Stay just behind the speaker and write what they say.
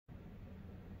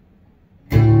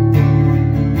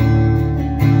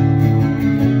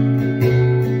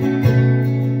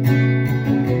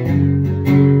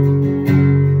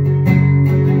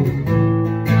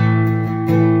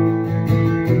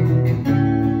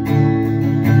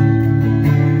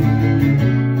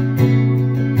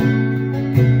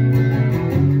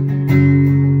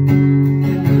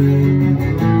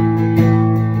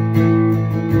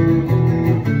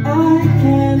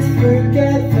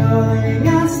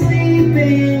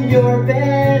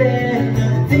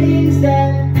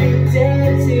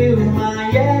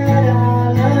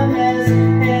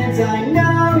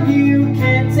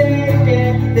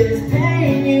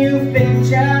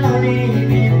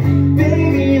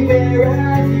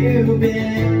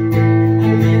been.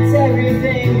 I meant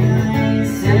everything I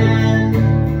said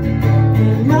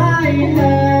in my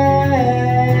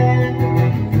head.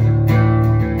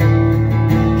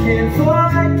 Can't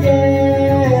forget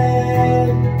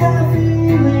the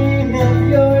feeling of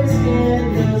your skin,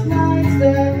 those nights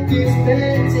that you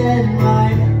spent in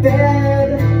my bed.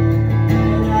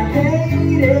 And I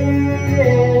hate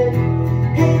it,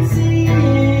 hate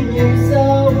seeing you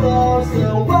so low.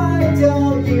 So why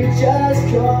don't you just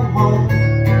come home?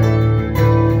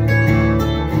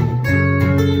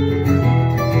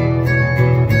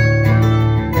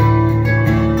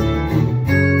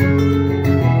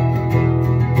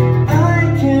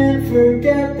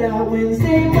 Forget that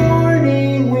Wednesday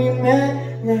morning we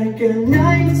met, like a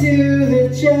knife to the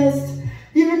chest.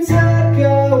 You took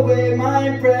away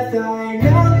my breath. I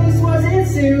know this wasn't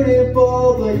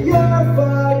suitable, but you're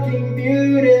fucking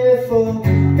beautiful.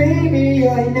 Baby,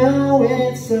 I know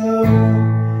it's so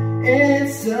hard.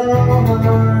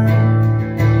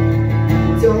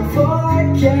 Don't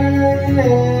forget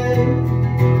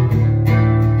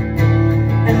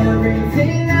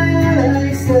everything that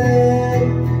I said.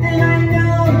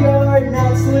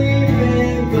 Not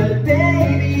sleeping, but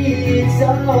baby, it's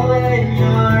all in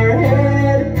your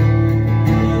head.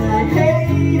 And I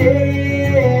hate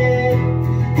it,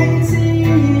 hate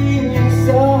seeing you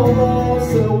so low.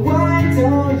 So why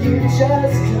don't you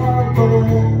just come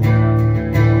home?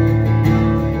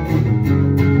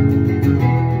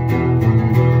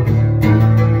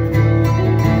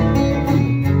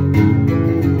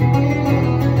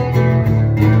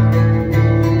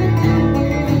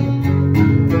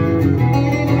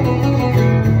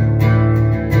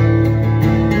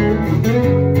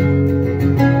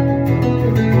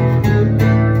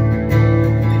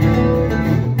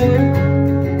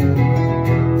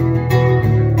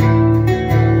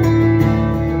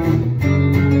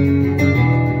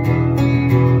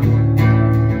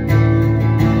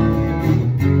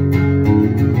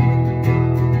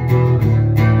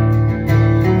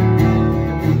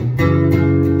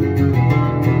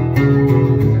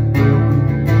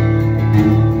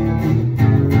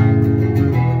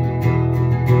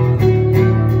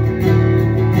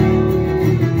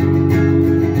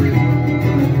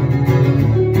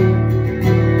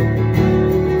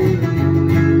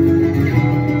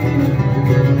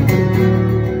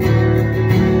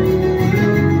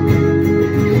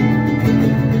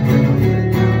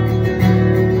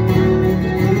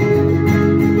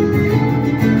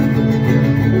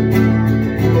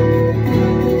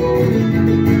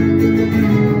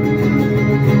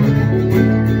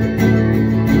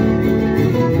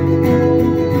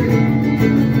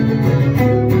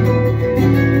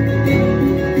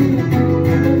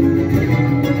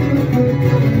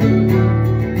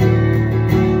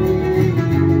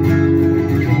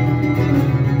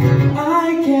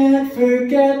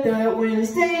 Forget that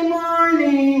Wednesday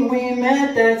morning we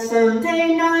met, that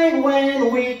Sunday night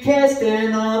when we kissed,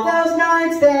 and all those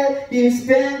nights that you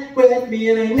spent with me.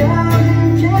 And I know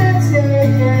you can't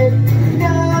take it